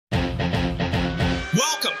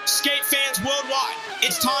Welcome, skate fans worldwide.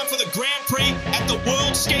 It's time for the Grand Prix at the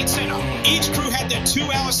World Skate Center. Each crew had their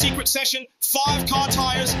 2-hour secret session, 5 car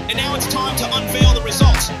tires, and now it's time to unveil the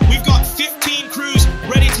results. We've got 15 crews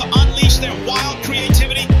ready to unleash their wild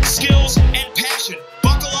creativity, skills, and passion.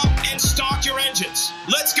 Buckle up and start your engines.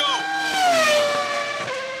 Let's go!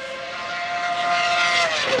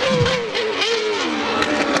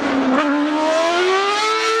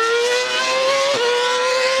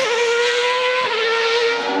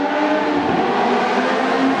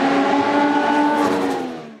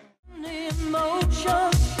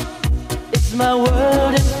 My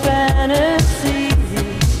world in fantasy.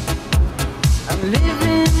 I'm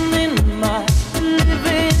living in my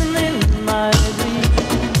dream.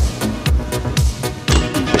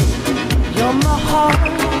 You're my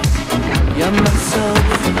heart, you're my soul.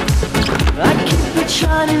 I keep it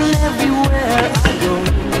shining everywhere I go.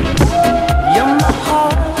 You're my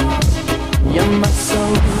heart, you're my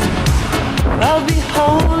soul. I'll be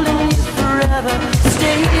holding you forever,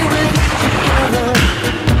 stay with you together.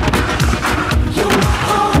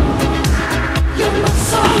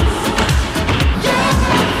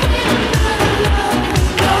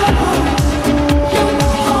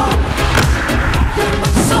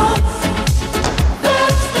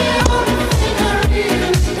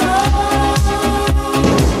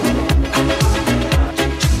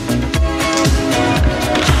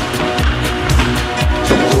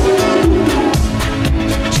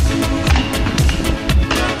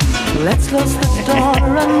 Let's close the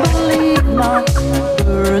door and believe my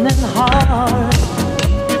burning heart.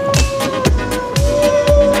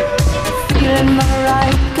 Feeling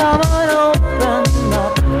alright, come on, open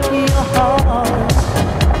up your heart.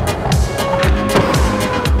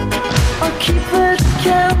 I'll keep the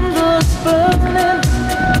candles burning,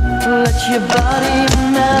 let your body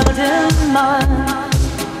melt in mine.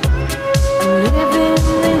 I'm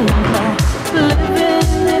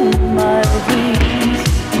living in my dreams.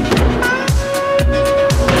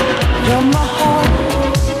 You're my heart,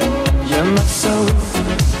 you're my soul.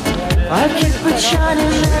 I keep it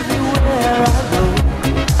shining everywhere I go.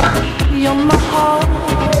 You're my heart,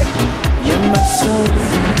 you're my soul.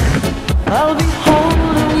 I'll be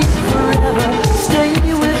holding you forever, stay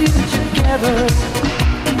with you together.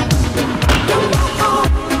 You're my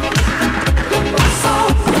heart, you're my soul.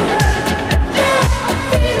 Yeah, I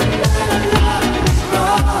feel that I love you.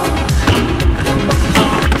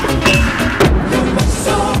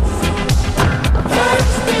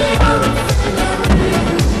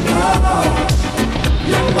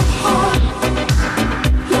 You're my heart,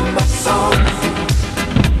 you're my soul.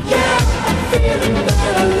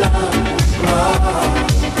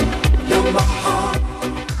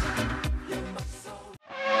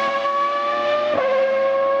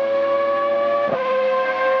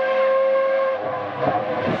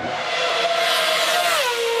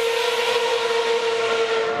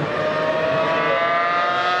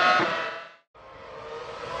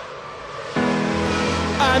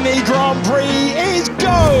 And the Grand Prix is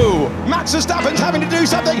go! Max Verstappen's having to do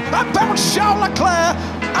something about Charles Leclerc,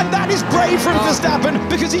 and that is brave from Verstappen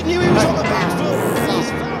because he knew he was on the back foot.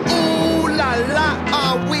 Ooh la la,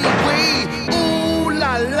 ah oui oui. Ooh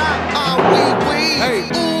la la, ah oui oui. Hey.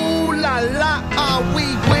 Ooh la la, ah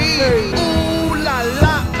oui oui. Hey. Ooh la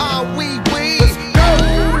la, ah oui oui.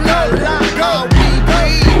 Ooh la la, ah oui oui.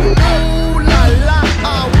 Ooh la la,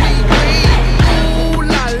 ah oui oui. Ooh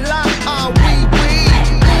la la, ah oui oui.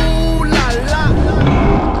 Ooh la la.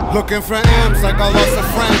 Looking for M's like I lost a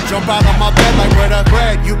friend. Jump out of my bed like where the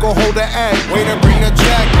bread. You go hold the egg, way to bring the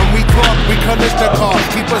check. When we talk, we collision the car.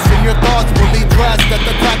 Keep us in your thoughts, fully dressed at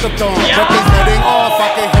the crack of dawn. Weapons heading off,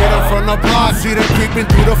 I can hear them from the block. See them creeping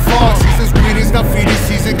through the fog. Season's greetings, graffiti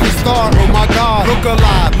season can start. Oh my God, look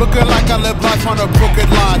alive, looking like I live life on a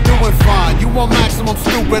crooked line. Doing fine, you want maximum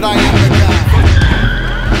stupid, I am the guy.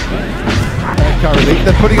 Currently,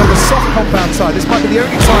 they're putting on the soft compound tire. This might be the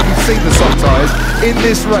only time you've seen the soft tyres in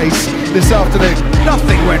this race this afternoon.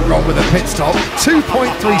 Nothing went wrong with the pit stop.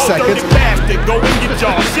 2.3 seconds. Bastard, go in your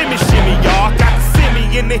jaw, shimmy, shimmy, y'all. Got the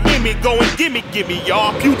simmy in the himmy, go and gimme,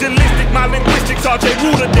 y'all. Pugilistic, my linguistics, RJ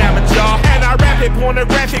Ruler damage, y'all. And I rap it,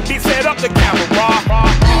 pornographic, beat set up the camera.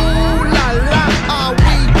 Ooh la la, ah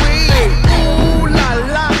oui oui. Ooh la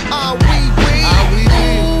la, ah oui oui.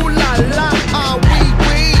 Ooh la la, ah oui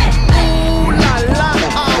oui. Ooh la la,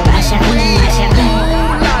 ah oui oui.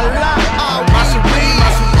 Ooh la la, ah oui oui.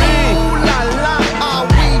 Ooh la la, ah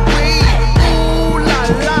oui oui. Ooh la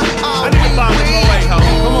la, ah oui oui. Come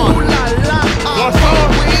on. Ooh la la, ah oui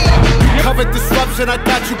oui. Covered disruption, I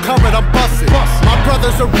got you covered, I'm busted. My brother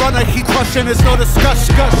father's a runner, he crushing, there's no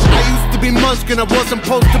discussion. I used to be Munchkin, I wasn't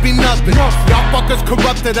supposed to be nothing. Y'all fuckers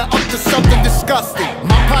corrupted and up to something disgusting.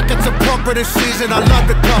 My pockets are plumper this season, I love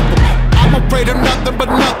the couple. I'm afraid of nothing but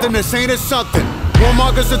nothingness, ain't it something?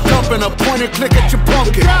 Warmongers are dumping, a point and click at your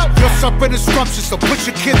pumpkin. You're suffering instructions, so put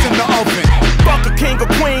your kids in the oven. Fuck a king or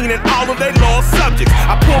queen and all of they lost subjects.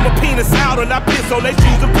 I pull my penis out and I piss on their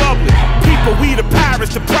shoes in public. People, we the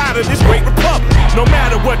pirates, the pride of this great republic. No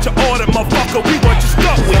matter what you order, motherfucker, we what you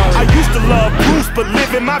stuck with. I used to love Bruce, but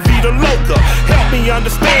living my vida loca. Help me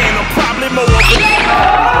understand, I'm probably more of a...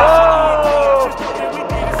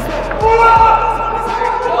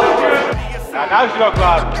 Ja, nou is het wel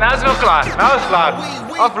klaar. Nou is het wel klaar. Nou is het klaar.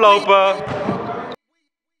 Aflopen.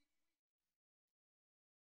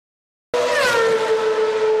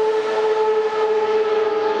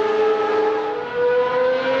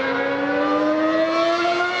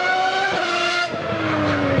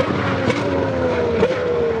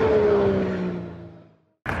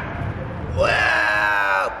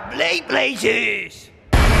 Wow, blazers!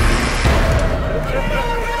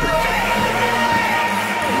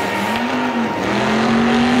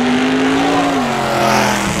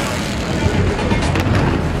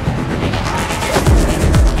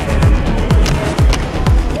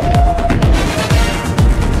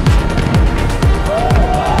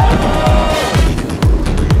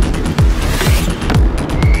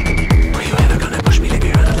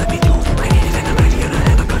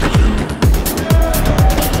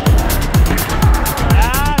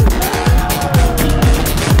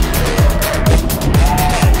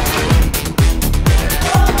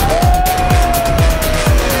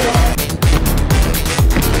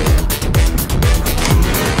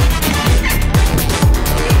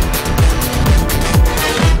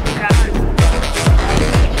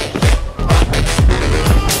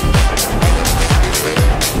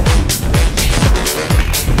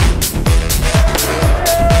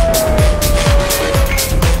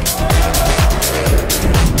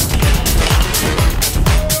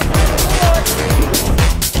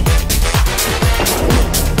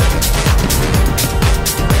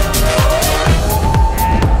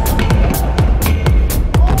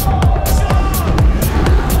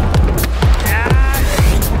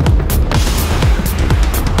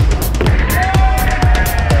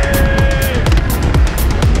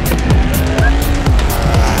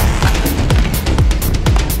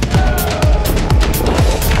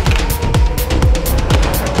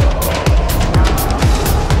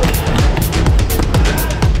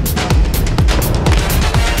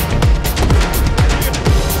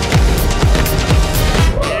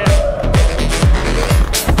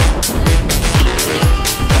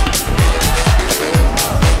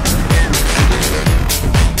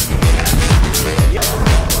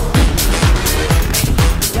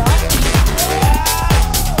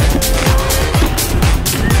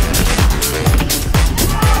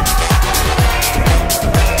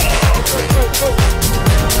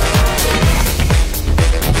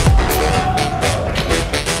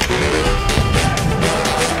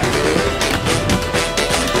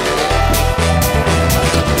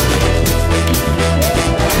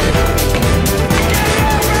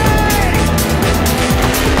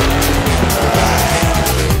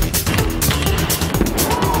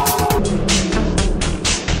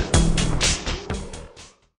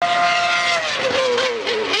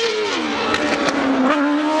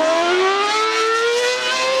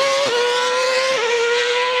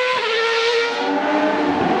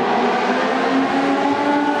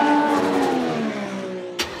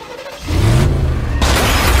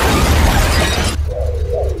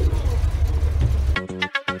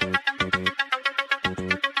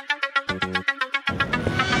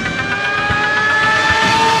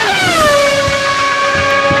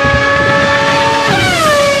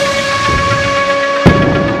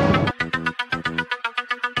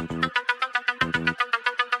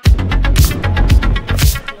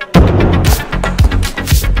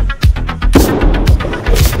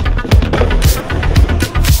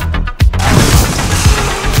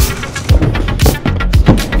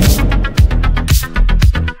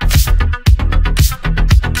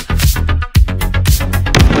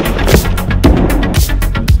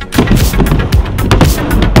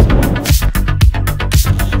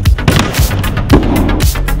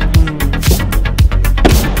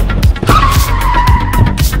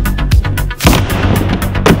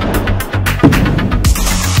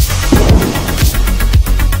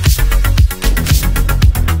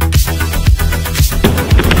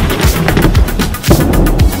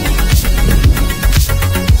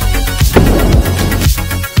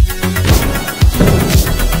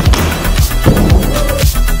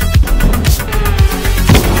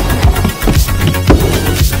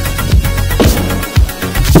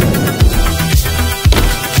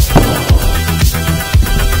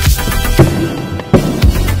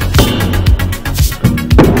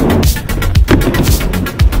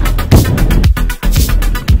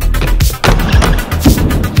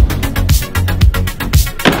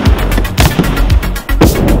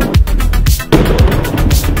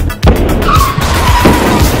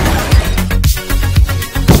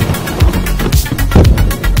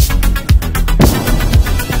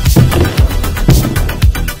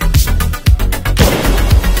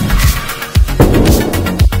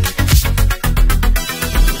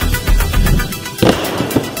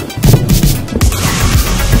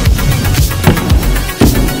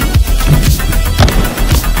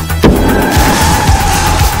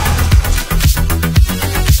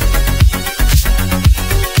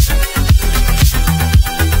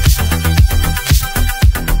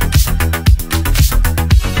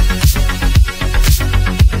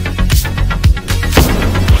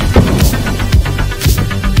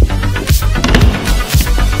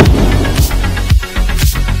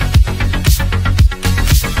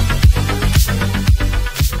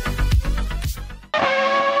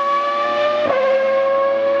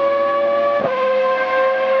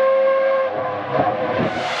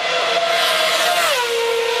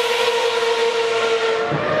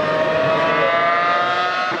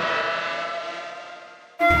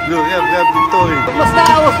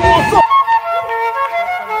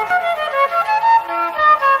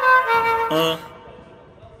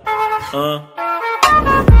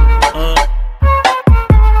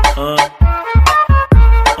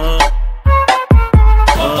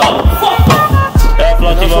 É a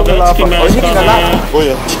flauta envolvente que mexe com a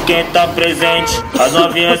mente. Quem tá presente, as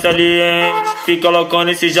novinhas salientes. Fica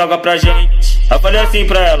loucona e se joga pra gente. Eu falei assim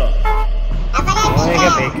pra ela.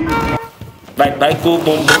 Vai com o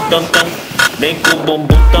bumbum tam tam. Vem com o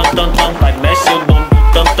bumbum tam tam tam. Vai mexe o bumbum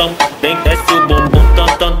tam tam. Vem desce o bumbum tam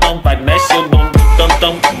tam tam. Vai mexe o bumbum tam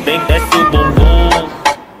tam. Vem desce o bumbum.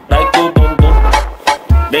 Vai com o bumbum.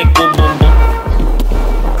 Vem com o bumbum.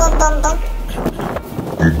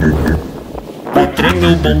 Vai treme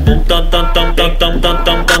o bumbum tam tam tam tam tam tam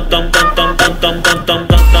tam tam tam tam tam tam tam tam tam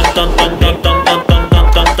tam tam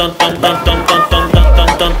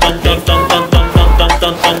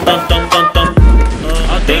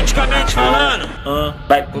Autenticamente falando,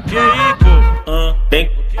 vai copia aí, pô. vem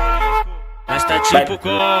Mas tá tipo com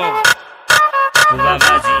o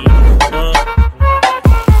vavazinho.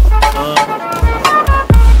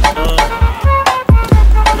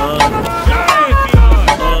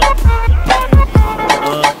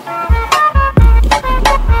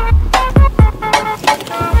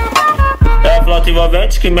 É a flauta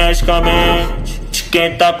envolvente que mexe com a mente. De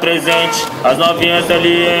quem tá presente, as novinhas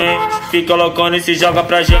salientes. Fica loucona e se joga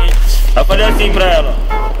pra gente. Eu falei assim pra ela.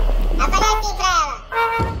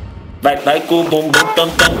 Vai com o bumbum tam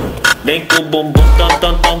tam. Vem com o bumbum tam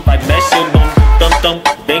tam tam. Vai mexe o bumbum tam tam.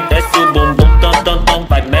 Vem desce o bumbum tam tam tam.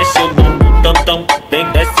 Vai mexe o bumbum tam tam. Vem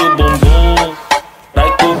desce o bumbum.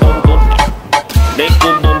 Vai com o bumbum. Vem com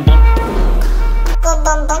o bumbum.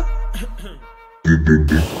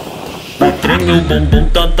 Vai treme o bumbum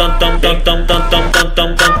tam tam tam tam tam tam tam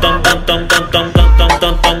tam tam tam tam tam tam tam tam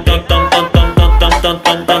tam tam tam tam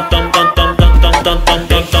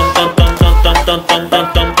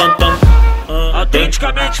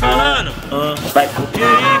Autenticamente falando, vai copia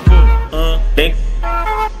aí, pô. vem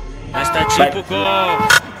Mas tá tipo com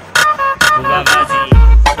o vavazinho.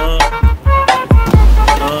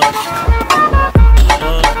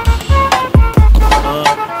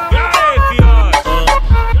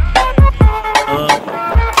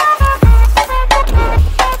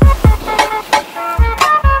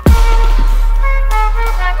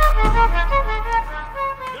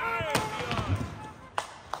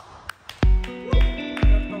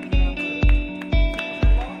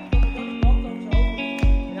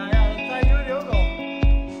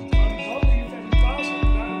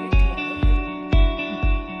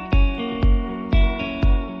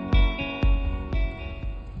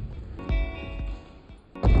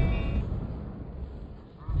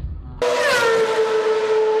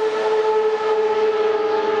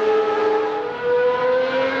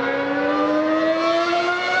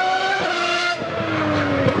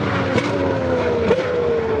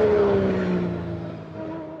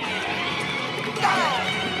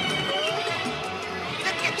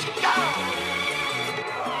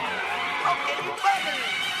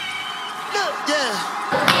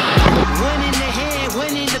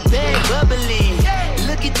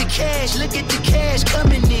 Look at the cash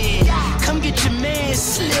coming in. Come get your man,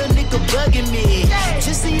 little nigga bugging me.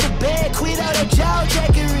 Just need a bag, quit all that jaw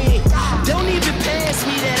jackery. Don't even pass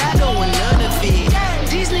me that, I don't want none of it.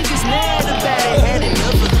 These niggas mad about it, had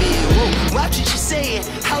enough of it. Whoa, watch what you saying,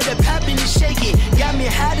 how that poppin' is shaking. Got me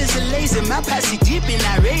hot as a laser, my posse dipping,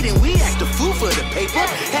 irate, and we act a fool for the paper.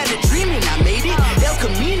 Had a dream and I made it. El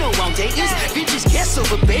Camino on Dayton's, bitches guess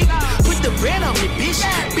over baby. Put the bread on me, bitch.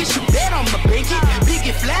 Bitch, you bet on my bacon. Big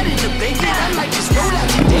and flat in the bacon. I might just roll out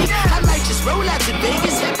today. I might just roll out to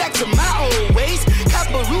Vegas. Head back to my old ways. Cop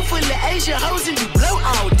a roof full of Asian hoes and you blow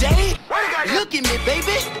all day. Look at me,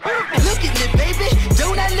 baby. Look at me, baby.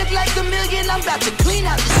 Don't I look like a million? I'm about to clean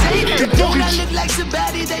out the safe. Don't I look like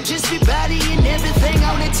somebody that just be bodying everything?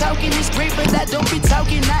 All that talking is great, but I don't be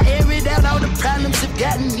talking. I air it out. All the problems have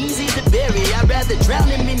gotten easy to bury. I'd rather drown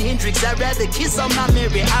him in Hendrix. I'd rather kiss on my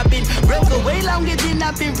Mary. I've been broke way longer than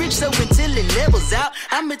I've been rich, so until it levels out,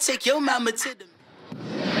 I'ma take your mama to the...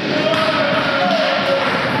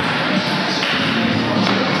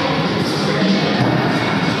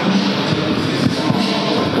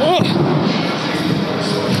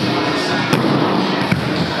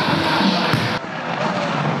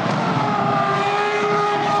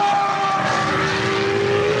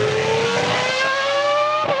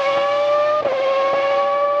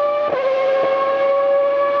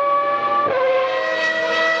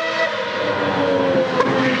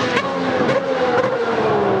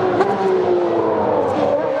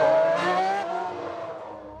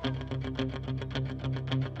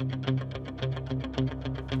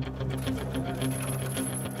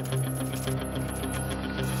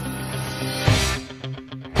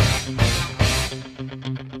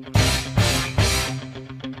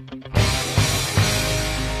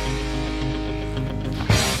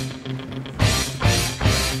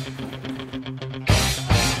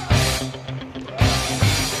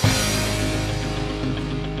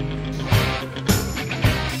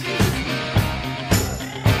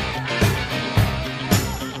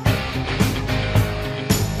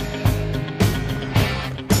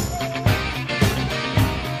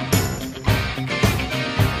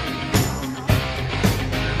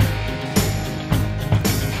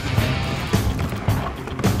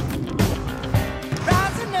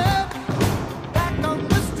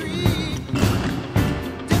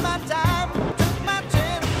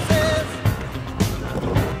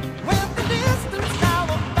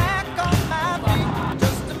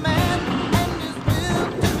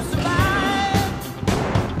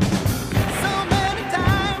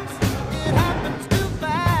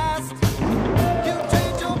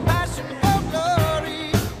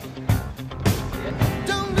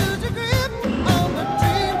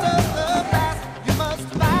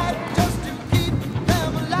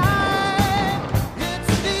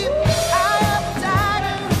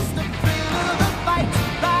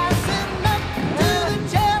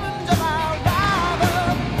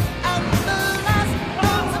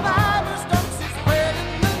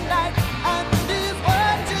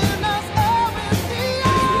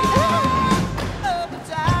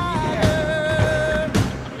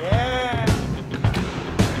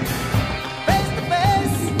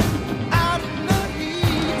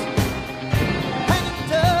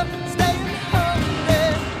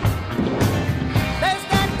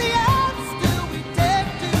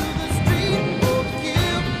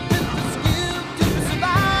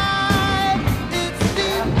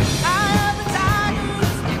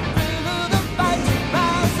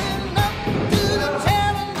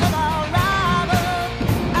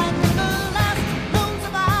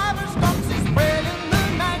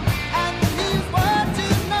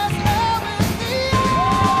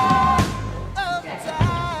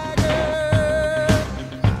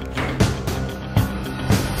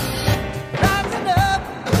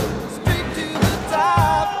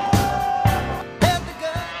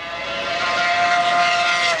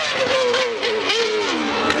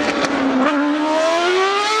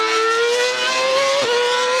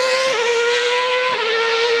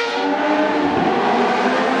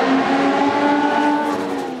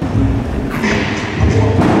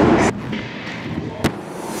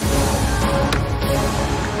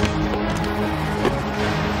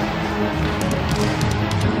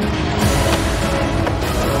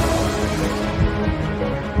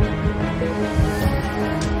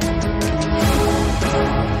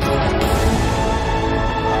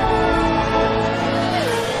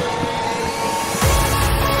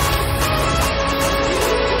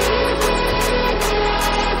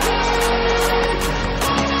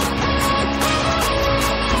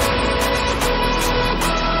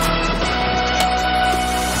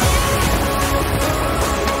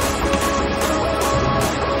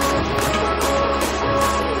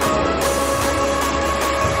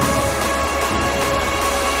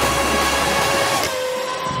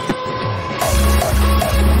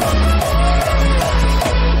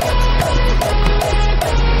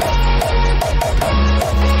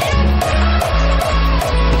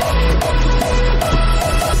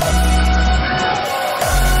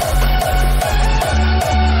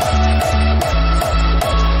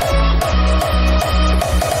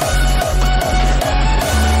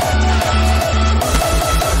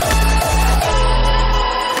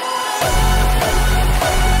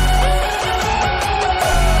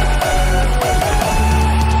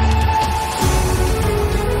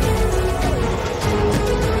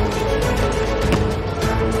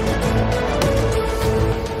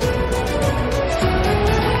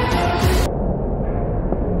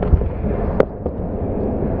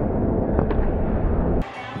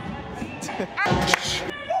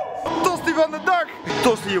 Tosti van de dag.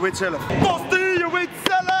 Tosti, je weet zelf. Tosti, je weet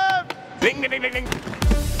zelf. Ding, ding, ding, ding.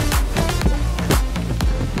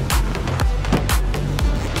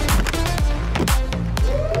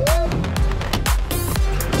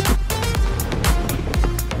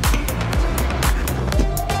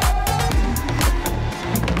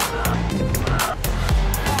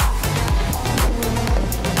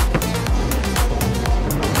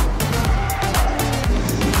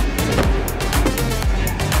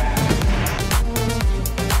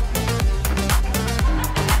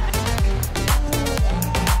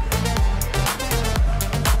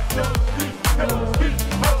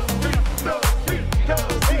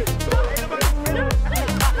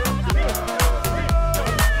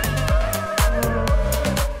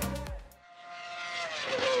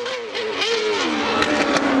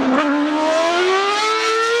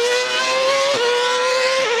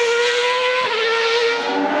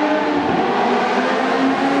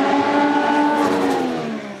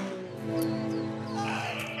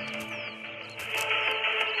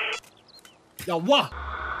 Ja, wat?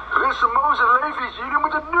 Russen, Moos en Levi's, jullie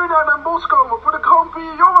moeten nu naar Den Bosch komen voor de Grand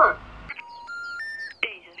Prix, jongen!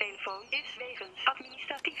 Deze telefoon is wegens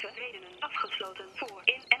administratieve redenen afgesloten voor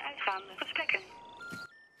in- en uitgaande gesprekken.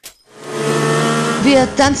 Wir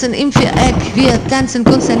tanzen im Viereck, wir tanzen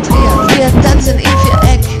konzentriert. Wir tanzen im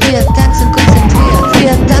Viereck, wir tanzen konzentriert.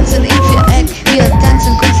 Wir tanzen im Viereck, wir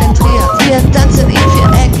tanzen konzentriert. Wir tanzen im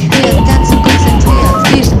Viereck, wir tanzen konzentriert.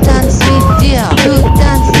 Ich tanz mit dir, du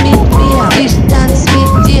tanzt mit mir. Ich tanz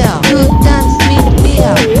mit dir, du tanzt mit mir.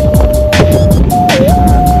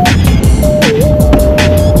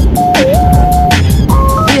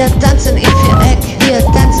 Wir tanzen im Viereck, wir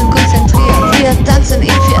tanzen konzentriert. Wir tanzen im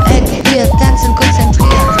Viereck, wir tanzen konzentriert.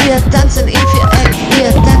 Wir tanzen im Viereck,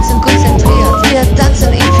 wir tanzen konzentriert. Wir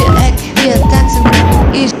tanzen im Viereck, wir tanzen.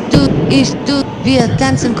 Ich, du, wir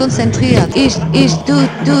tanzen konzentriert. Ich, du,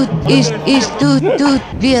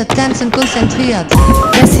 wir tanzen konzentriert.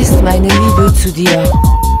 Das ist meine Liebe zu dir.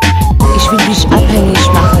 Ich will dich abhängig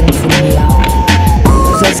machen von mir.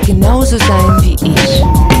 Du sollst genauso sein wie ich.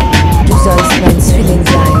 Du sollst mein Zwilling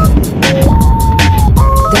sein.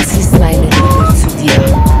 Das ist meine Liebe zu dir.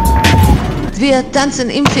 Wir tanzen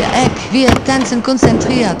im Viereck, wir tanzen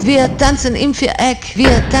konzentriert. Wir tanzen im Viereck,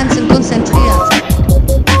 wir tanzen konzentriert.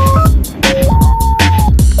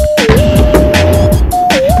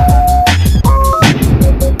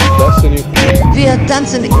 Wir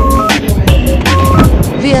tanzen,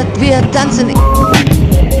 wir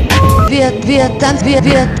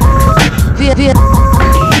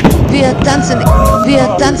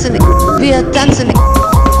tanzen, wir tanzen,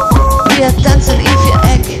 wir tanzen im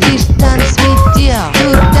Viereck. Ich tanz mit dir,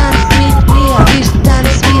 du tanzt mit mir. Ich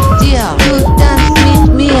tanz mit dir, du tanzt mit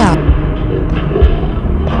mir.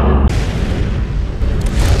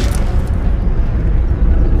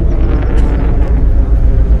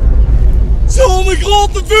 Zo'n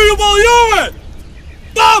grote vuurbal, jongen!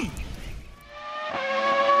 Bam!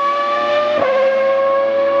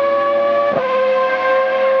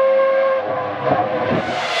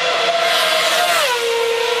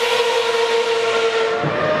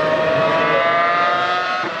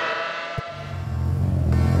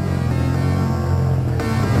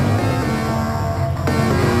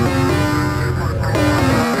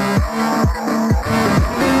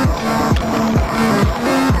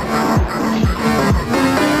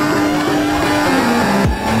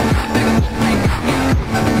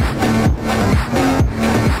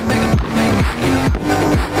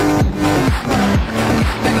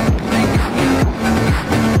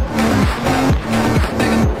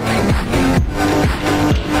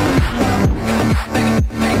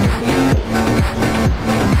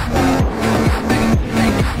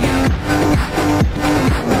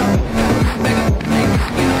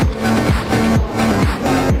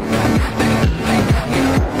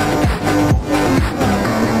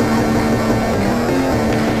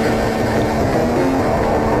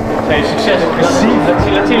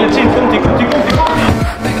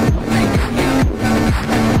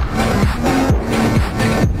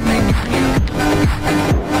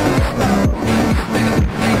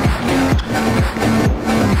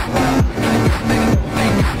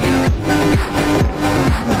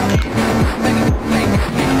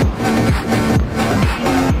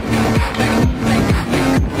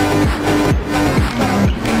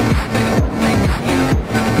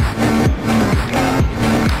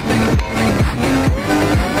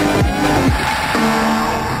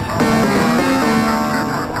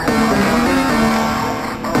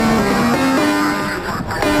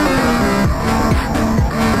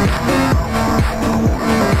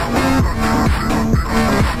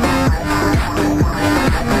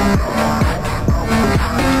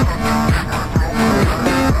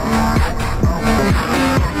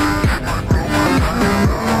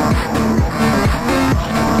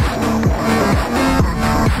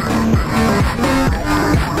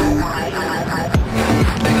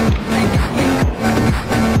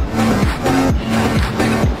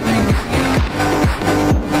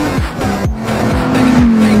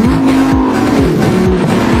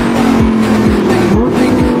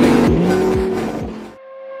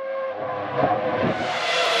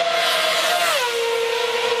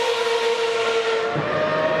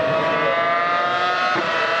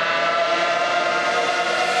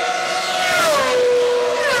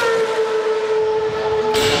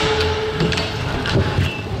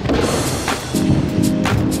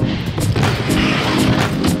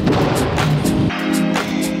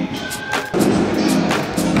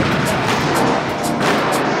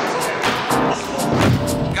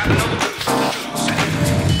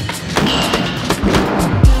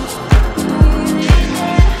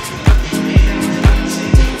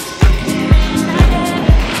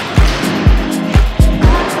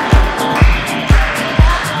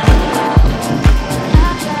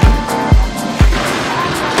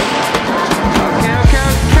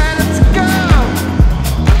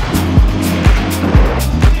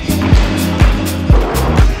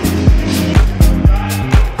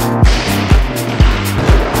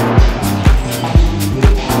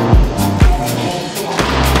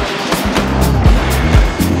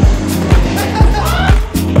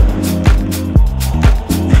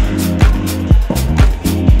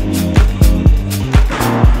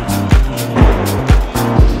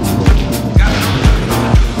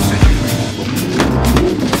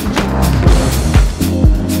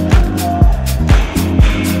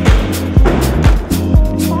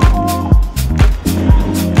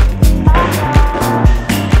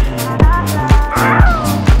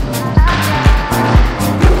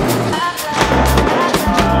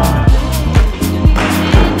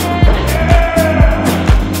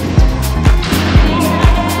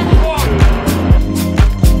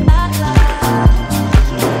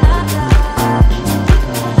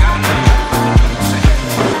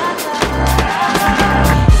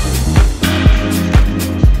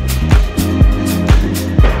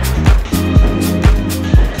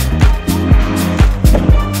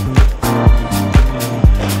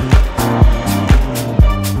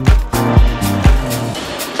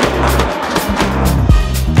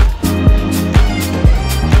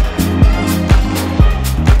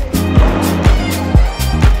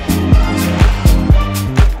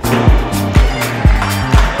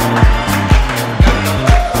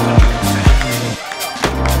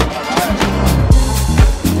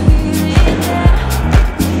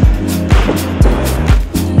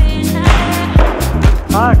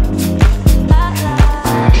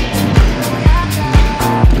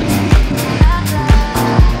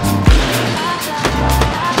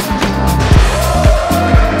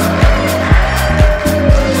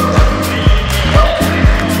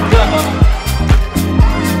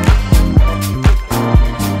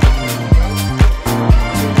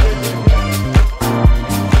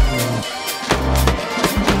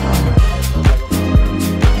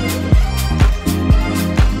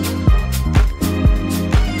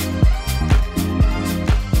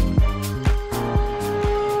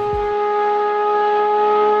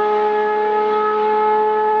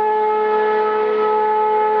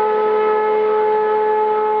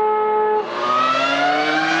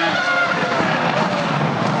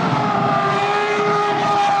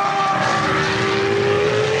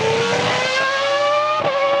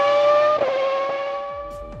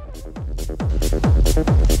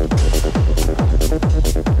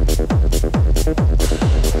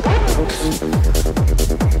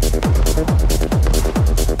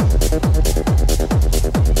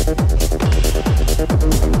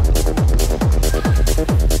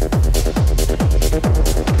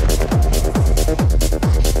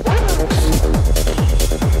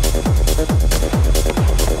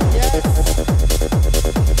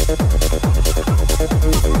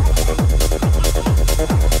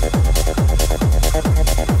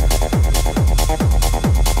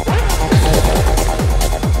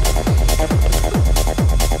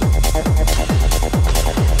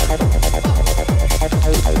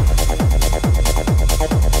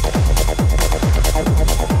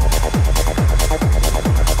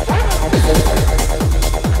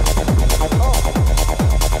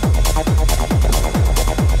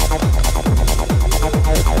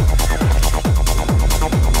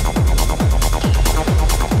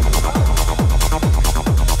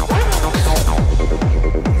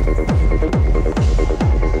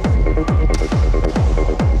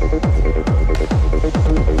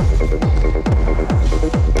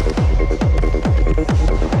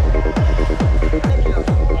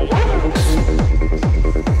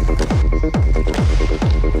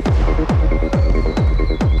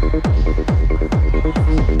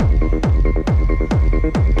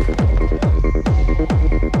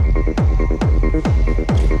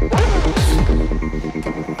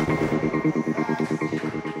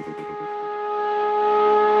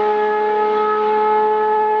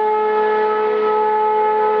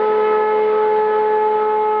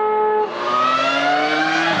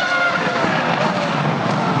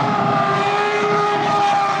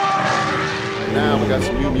 got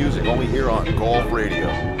some new music only here on Golf Radio.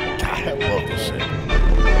 God, I love this shit.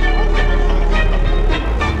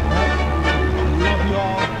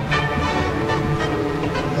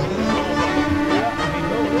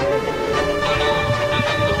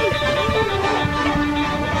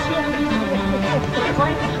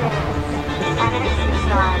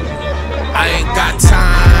 I ain't got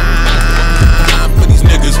time for these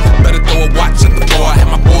niggas. Better throw a watch at the door. I had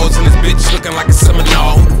my boys in this bitch looking like a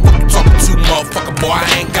seminar. Who the fuck you talking to, motherfucker, boy?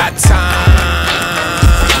 I ain't got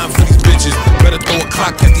time for these bitches. Better throw a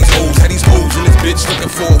clock at these hoes. Had these hoes in this bitch looking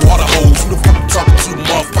for a water hose. Who the fuck you talking to,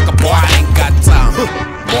 motherfucker, boy? I ain't got time.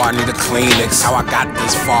 Boy, I need a Kleenex. How I got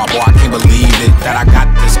this far, boy, I can't believe it. That I got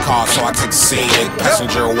this car, so I take scenic.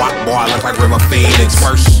 Passenger walk, boy, I look like River Phoenix.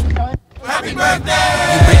 First, happy birthday!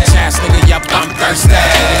 You bitch ass nigga, yup, I'm thirsty. The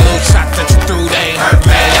little shots that you threw, they ain't hurt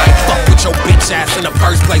me. I ain't fuck with your bitch ass in the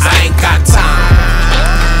first place. I ain't got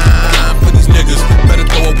time for these niggas. Better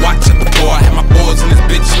throw a watch at the door. I had my boys in this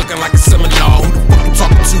bitch looking like a seminar. Who the fuck you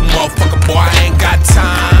talking to, motherfucker, boy? I ain't got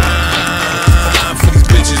time for these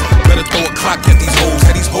bitches. Better throw a clock at these hoes.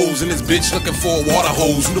 Had these hoes in this bitch looking for a water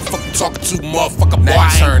hose. Who the fuck you talking to, motherfucker, boy?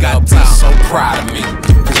 I ain't got time. So proud of me.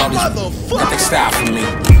 Cause all these got they style for me.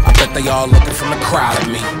 I bet they all looking from the crowd at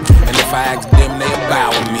me. And if I ask them, they bow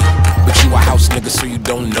with me. But you a house nigga, so you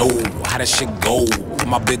don't know how that shit go.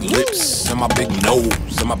 My big lips, and my big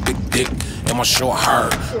nose, and my big dick, and my short hair.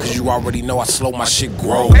 Cause you already know I slow my shit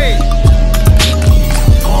grow. Hey.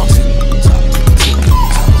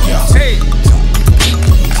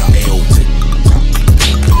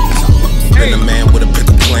 Been a man with a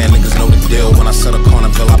pickup plan, niggas know the deal. When I set a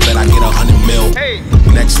carnival, I bet I get 100 mil. Hey.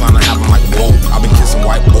 Next line I have, I'm like, whoa. I've been kissing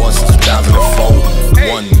white boys since 2004. Hey.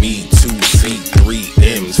 1 me, 2 feet, 3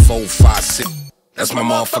 M's, 4, 5, 6. That's my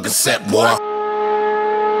motherfucking set, boy.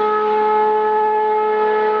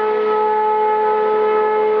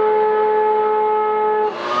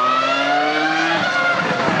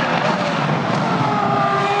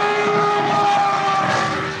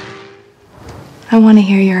 I want to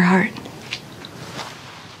hear your heart.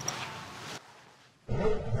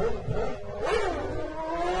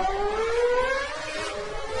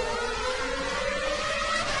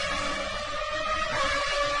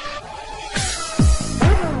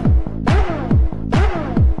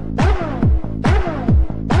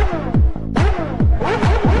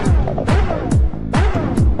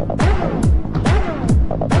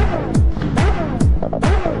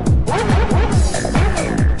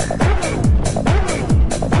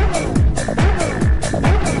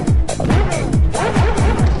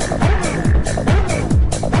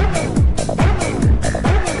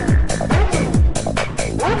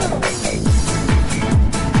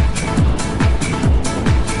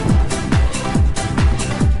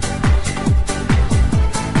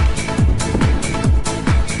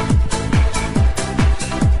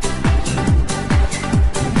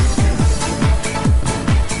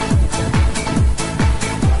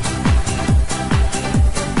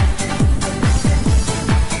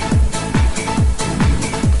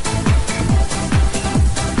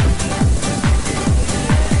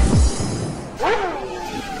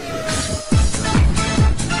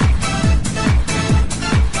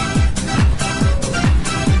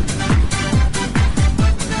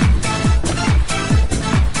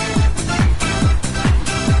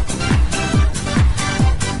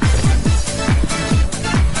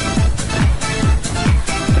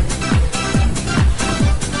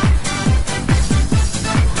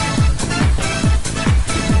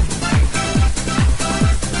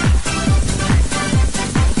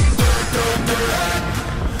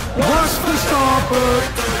 starboard?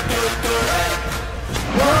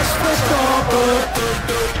 What's for starboard?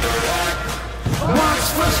 What's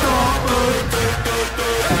for starboard?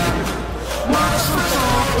 What's for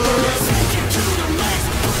starboard? Take it to the max,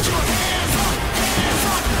 put your hands up, hands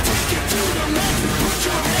up. Take it to the max, put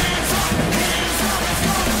your hands up, hands up.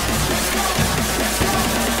 Let's go, let's go, let's go, let's go.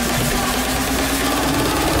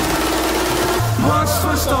 What's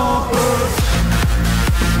for starboard?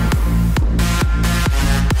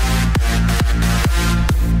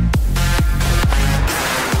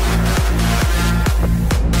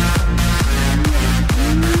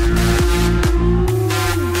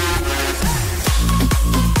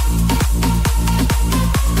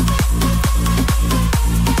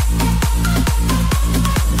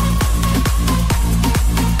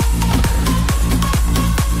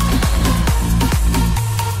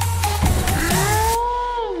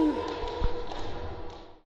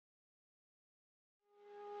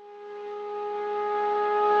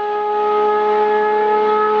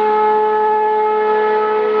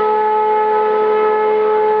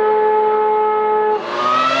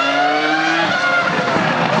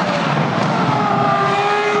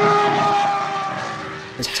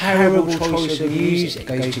 Terrible choice of music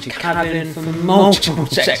goes to cabin for multiple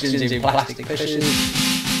sections in plastic cushions.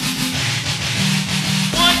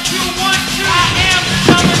 1, 2, 1, 2. I am the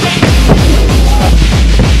dominator.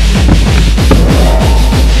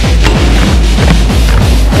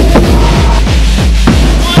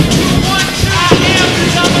 1, 2, 1, 2. I am the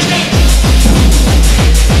dominator.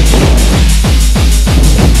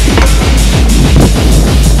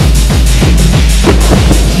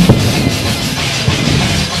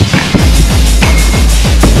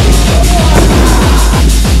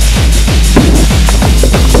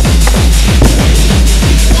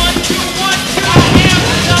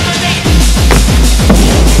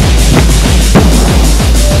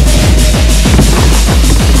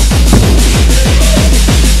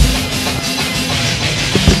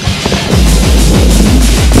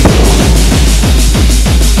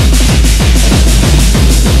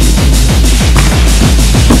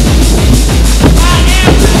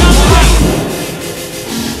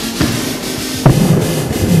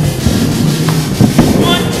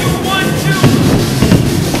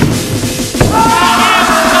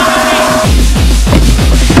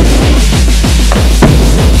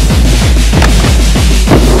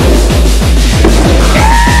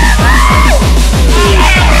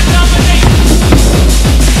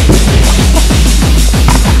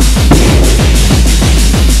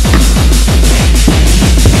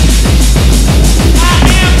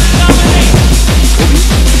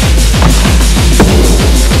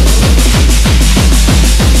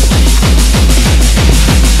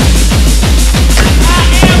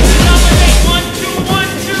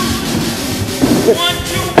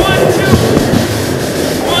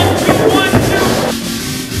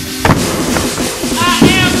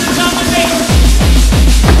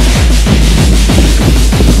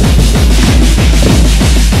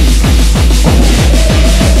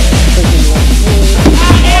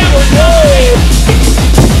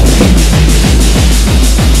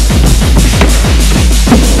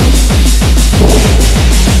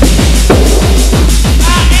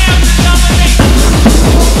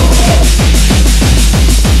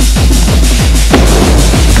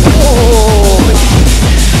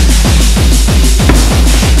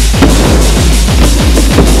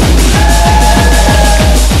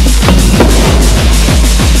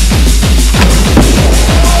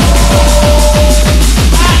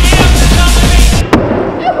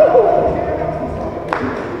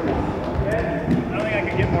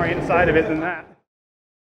 Of it than that.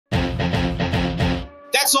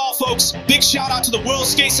 That's all, folks. Big shout out to the World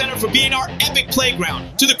Skate Center for being our epic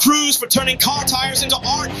playground, to the crews for turning car tires into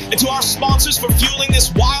art, and to our sponsors for fueling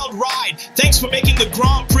this wild ride. Thanks for making the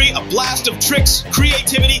Grand Prix a blast of tricks,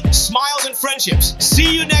 creativity, smiles, and friendships.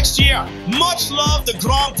 See you next year. Much love, the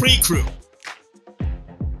Grand Prix crew.